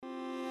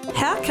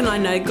How can I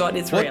know God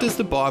is real? What does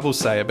the Bible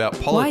say about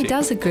Why politics?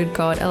 does a good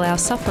God allow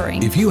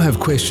suffering? If you have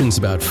questions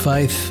about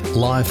faith,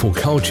 life or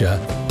culture,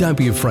 don't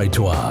be afraid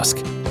to ask.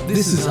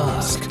 This is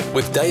Ask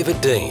with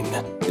David Dean.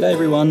 G'day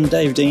everyone,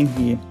 Dave Dean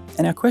here.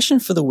 And our question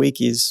for the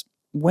week is,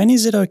 when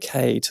is it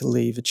okay to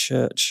leave a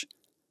church?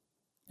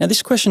 Now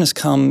this question has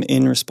come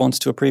in response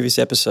to a previous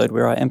episode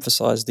where I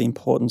emphasised the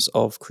importance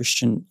of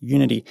Christian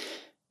unity.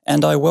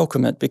 And I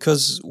welcome it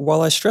because while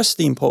I stressed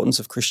the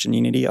importance of Christian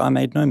unity, I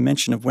made no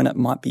mention of when it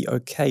might be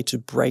okay to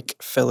break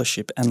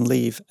fellowship and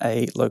leave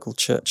a local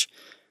church.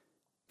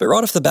 But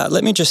right off the bat,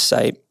 let me just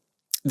say,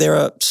 there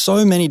are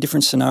so many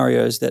different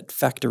scenarios that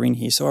factor in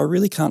here, so I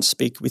really can't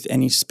speak with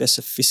any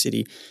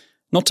specificity,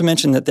 not to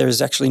mention that there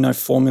is actually no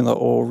formula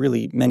or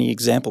really many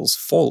examples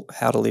for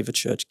how to leave a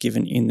church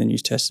given in the New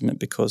Testament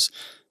because,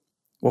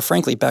 well,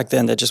 frankly, back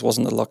then there just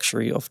wasn't the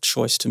luxury of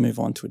choice to move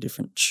on to a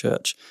different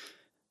church.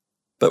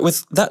 But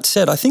with that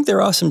said, I think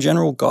there are some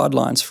general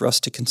guidelines for us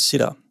to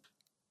consider.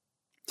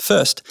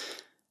 First,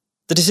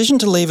 the decision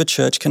to leave a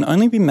church can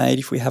only be made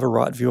if we have a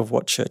right view of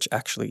what church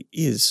actually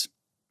is.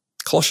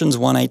 Colossians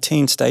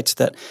 1:18 states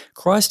that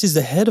Christ is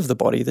the head of the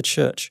body, the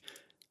church.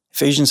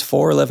 Ephesians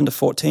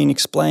 4:11-14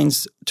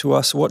 explains to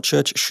us what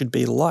church should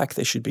be like.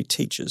 There should be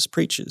teachers,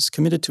 preachers,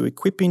 committed to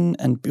equipping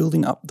and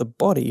building up the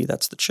body,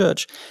 that's the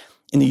church,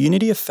 in the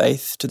unity of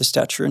faith to the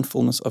stature and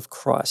fullness of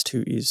Christ,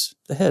 who is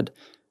the head.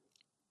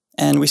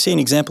 And we see an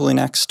example in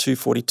Acts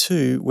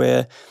 2:42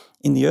 where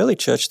in the early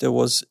church there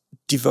was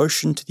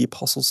devotion to the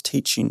apostles'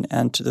 teaching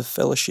and to the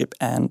fellowship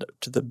and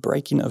to the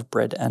breaking of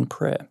bread and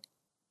prayer.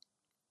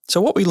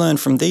 So what we learn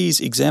from these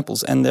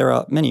examples, and there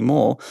are many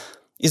more,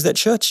 is that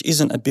church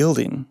isn't a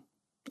building,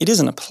 it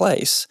isn't a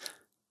place,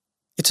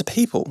 it's a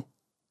people,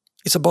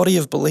 it's a body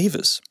of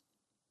believers.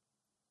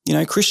 You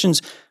know, Christians,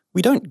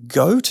 we don't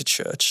go to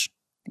church.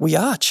 We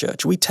are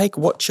church. We take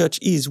what church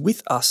is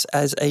with us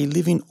as a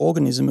living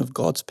organism of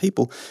God's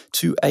people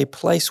to a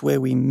place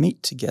where we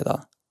meet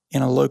together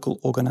in a local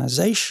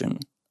organisation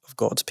of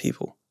God's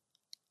people.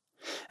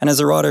 And as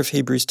the writer of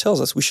Hebrews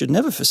tells us, we should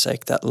never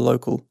forsake that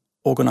local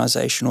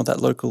organisation or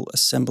that local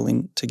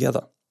assembling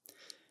together.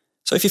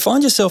 So if you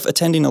find yourself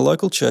attending a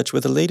local church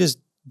where the leaders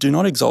do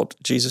not exalt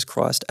Jesus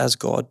Christ as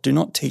God, do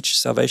not teach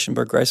salvation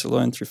by grace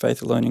alone, through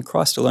faith alone, in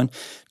Christ alone,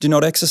 do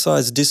not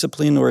exercise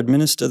discipline or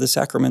administer the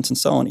sacraments and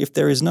so on, if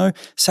there is no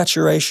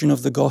saturation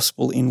of the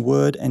gospel in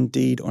word and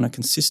deed on a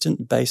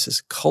consistent basis,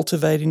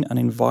 cultivating an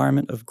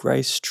environment of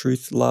grace,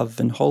 truth,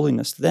 love, and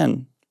holiness,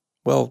 then,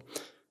 well,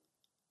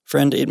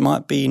 friend, it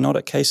might be not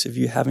a case of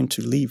you having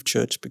to leave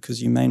church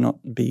because you may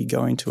not be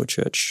going to a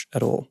church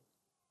at all.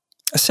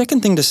 A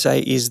second thing to say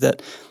is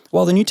that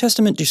while the New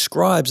Testament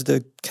describes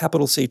the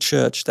capital C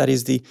church, that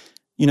is the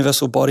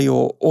universal body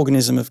or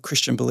organism of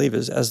Christian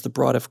believers, as the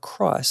bride of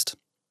Christ,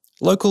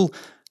 local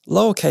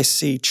lowercase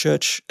c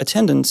church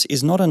attendance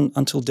is not an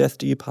until death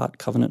do you part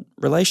covenant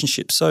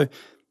relationship. So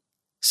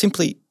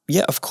simply,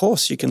 yeah, of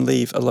course you can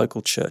leave a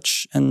local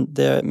church, and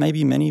there may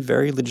be many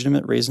very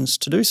legitimate reasons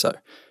to do so.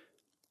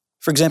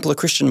 For example, a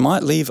Christian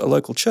might leave a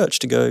local church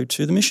to go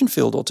to the mission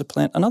field or to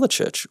plant another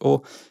church,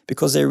 or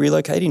because they're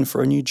relocating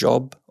for a new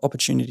job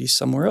opportunity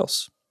somewhere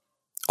else.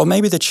 Or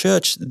maybe the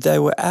church they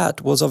were at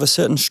was of a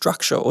certain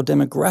structure or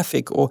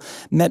demographic or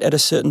met at a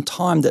certain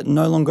time that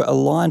no longer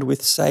aligned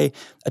with, say,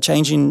 a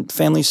change in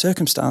family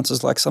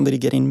circumstances like somebody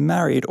getting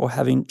married or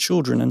having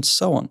children and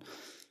so on.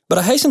 But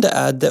I hasten to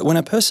add that when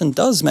a person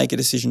does make a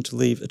decision to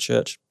leave a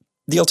church,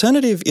 the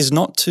alternative is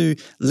not to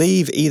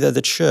leave either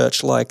the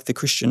church, like the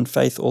Christian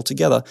faith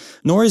altogether,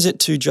 nor is it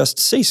to just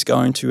cease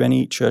going to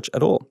any church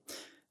at all.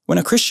 When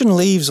a Christian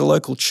leaves a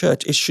local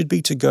church, it should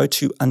be to go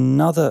to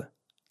another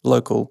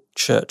local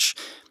church.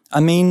 I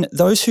mean,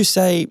 those who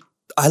say,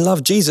 I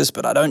love Jesus,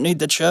 but I don't need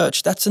the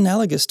church, that's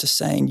analogous to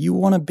saying, you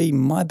want to be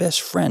my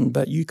best friend,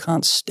 but you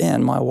can't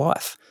stand my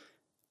wife.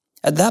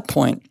 At that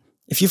point,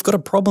 if you've got a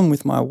problem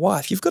with my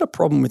wife, you've got a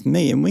problem with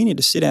me, and we need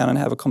to sit down and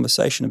have a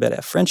conversation about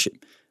our friendship.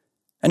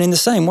 And in the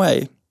same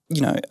way,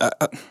 you know,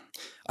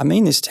 I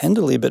mean this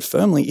tenderly but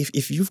firmly,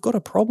 if you've got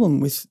a problem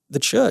with the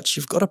church,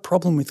 you've got a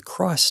problem with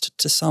Christ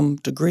to some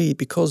degree,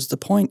 because the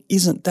point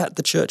isn't that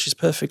the church is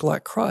perfect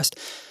like Christ.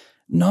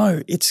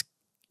 No, it's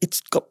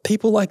got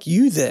people like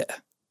you there.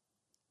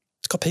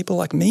 It's got people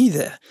like me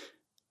there.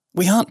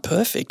 We aren't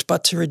perfect,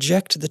 but to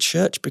reject the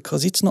church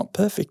because it's not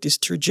perfect is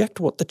to reject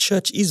what the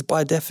church is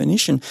by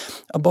definition,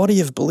 a body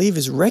of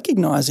believers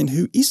recognizing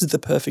who is the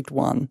perfect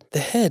one, the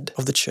head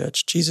of the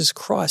church, Jesus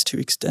Christ, who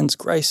extends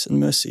grace and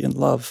mercy and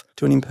love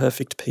to an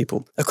imperfect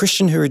people. A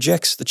Christian who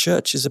rejects the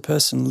church is a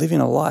person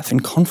living a life in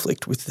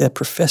conflict with their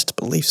professed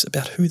beliefs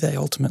about who they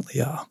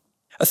ultimately are.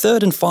 A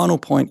third and final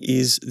point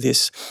is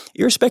this: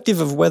 irrespective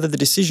of whether the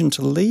decision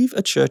to leave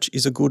a church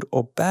is a good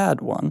or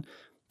bad one,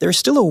 there is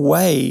still a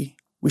way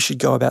we should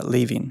go about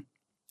leaving,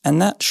 and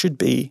that should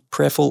be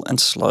prayerful and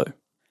slow.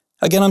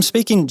 Again, I'm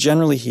speaking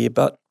generally here,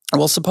 but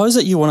well, suppose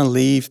that you want to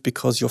leave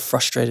because you're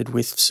frustrated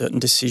with certain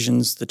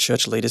decisions the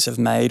church leaders have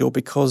made, or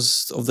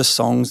because of the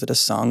songs that are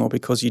sung, or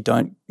because you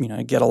don't,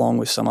 get along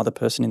with some other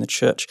person in the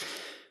church.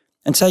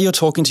 And say you're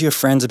talking to your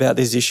friends about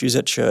these issues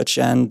at church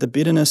and the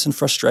bitterness and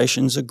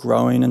frustrations are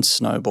growing and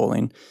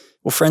snowballing.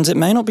 Well, friends, it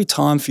may not be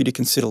time for you to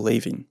consider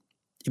leaving.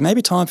 It may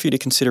be time for you to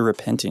consider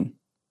repenting.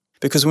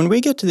 Because when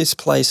we get to this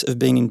place of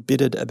being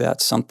embittered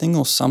about something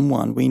or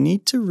someone, we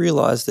need to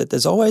realize that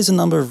there's always a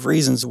number of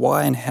reasons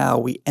why and how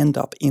we end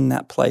up in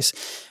that place.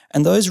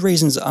 And those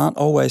reasons aren't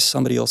always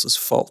somebody else's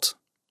fault.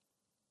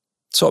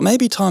 So it may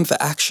be time for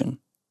action,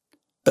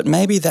 but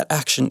maybe that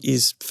action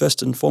is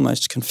first and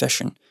foremost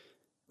confession.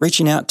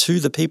 Reaching out to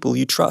the people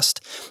you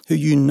trust, who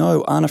you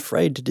know aren't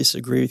afraid to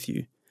disagree with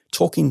you.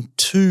 Talking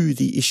to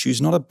the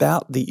issues, not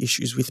about the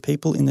issues, with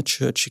people in the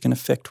church who can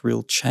affect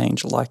real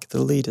change, like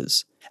the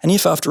leaders. And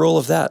if after all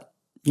of that,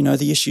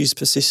 the issues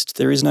persist,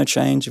 there is no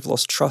change, you've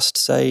lost trust,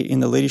 say,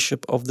 in the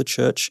leadership of the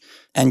church,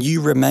 and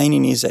you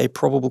remaining is a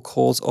probable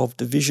cause of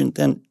division,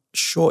 then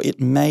sure, it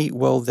may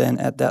well then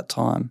at that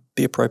time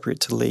be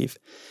appropriate to leave.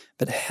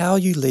 But how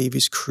you leave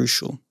is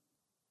crucial.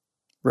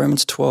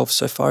 Romans 12,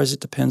 so far as it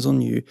depends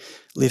on you,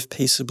 live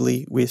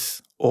peaceably with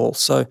all.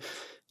 So,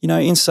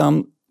 in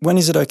sum, when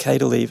is it okay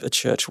to leave a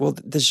church? Well,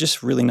 there's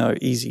just really no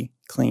easy,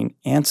 clean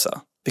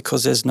answer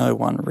because there's no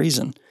one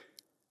reason.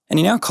 And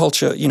in our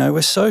culture,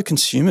 we're so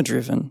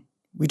consumer-driven.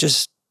 We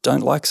just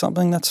don't like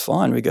something, that's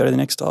fine. We go to the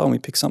next aisle and we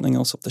pick something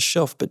else off the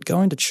shelf. But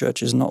going to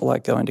church is not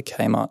like going to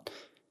Kmart.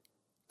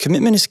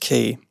 Commitment is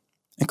key,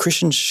 and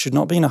Christians should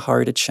not be in a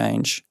hurry to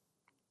change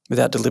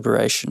without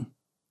deliberation,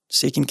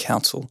 seeking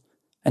counsel,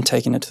 and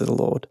taking it to the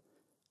Lord.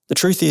 The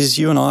truth is,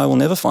 you and I will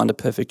never find a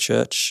perfect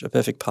church, a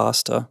perfect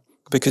pastor,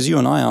 because you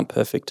and I aren't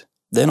perfect.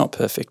 They're not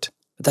perfect.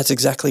 But that's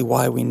exactly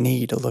why we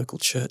need a local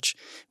church.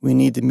 We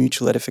need the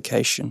mutual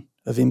edification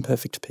of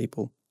imperfect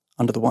people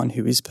under the one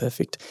who is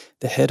perfect,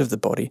 the head of the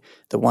body,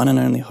 the one and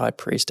only high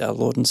priest, our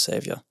Lord and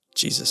Saviour,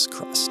 Jesus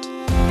Christ.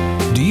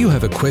 Do you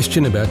have a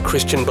question about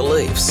Christian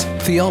beliefs,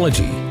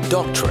 theology,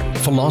 doctrine,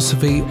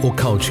 philosophy, or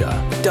culture?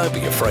 Don't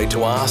be afraid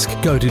to ask.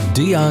 Go to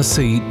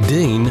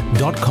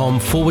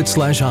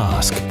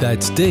drcdean.com/ask.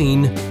 That's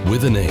Dean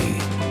with an E.